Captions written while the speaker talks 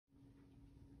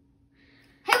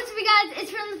it's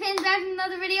From the Fans back with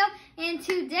another video, and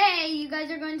today you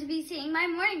guys are going to be seeing my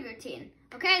morning routine.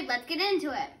 Okay, let's get into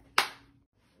it.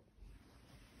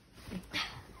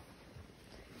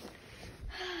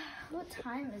 What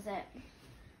time is it?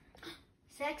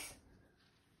 6?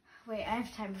 Wait, I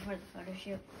have time before the photo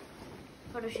shoot.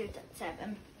 Photo shoot's at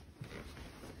 7.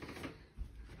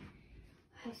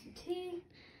 Have some tea.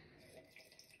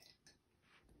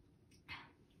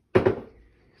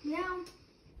 Now,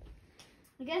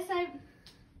 I guess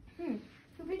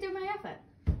we do my outfit.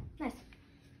 Nice.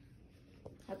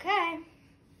 Okay.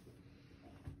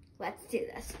 Let's do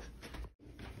this.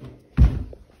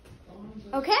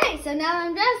 Okay, so now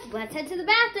I'm dressed. Let's head to the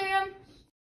bathroom.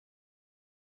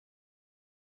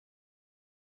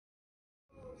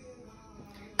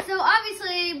 So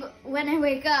obviously, when I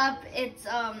wake up, it's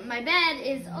my bed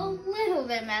is a little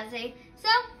bit messy. So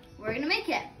we're gonna make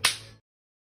it.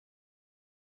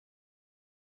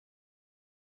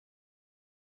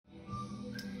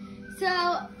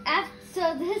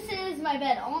 So this is my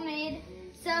bed all made.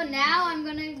 So now I'm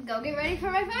gonna go get ready for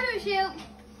my photo shoot.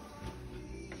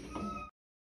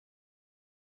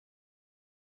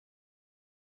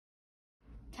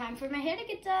 Time for my hair to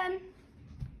get done.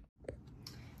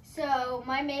 So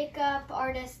my makeup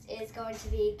artist is going to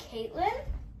be Caitlin.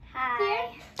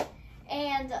 Hi. Here.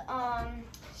 And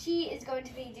she is going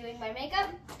to be doing my makeup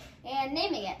and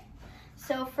naming it.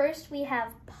 So first we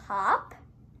have Pop,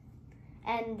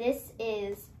 and this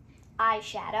is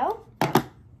eyeshadow.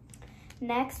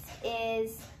 Next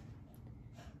is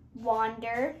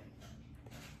Wander,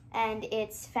 and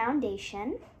it's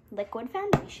foundation, liquid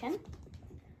foundation.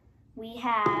 We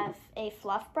have a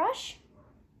fluff brush.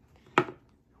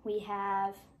 We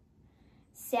have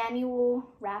Samuel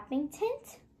Wrapping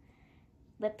Tint,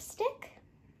 lipstick.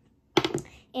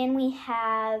 And we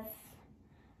have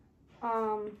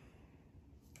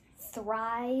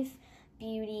Thrive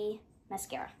Beauty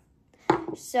mascara.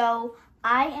 So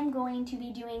I am going to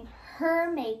be doing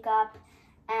her makeup,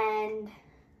 and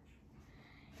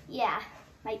yeah,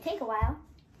 might take a while.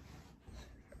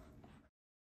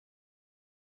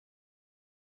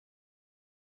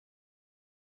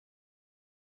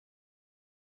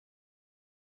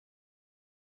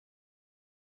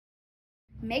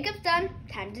 Makeup's done.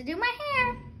 Time to do my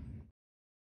hair.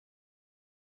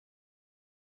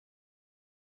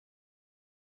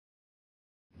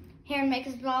 Hair and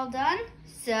makeup's all done.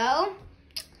 So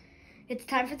it's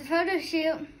time for the photo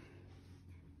shoot.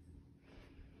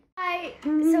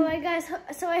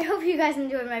 So I hope you guys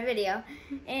enjoyed my video.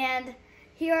 And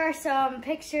here are some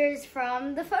pictures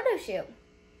from the photo shoot.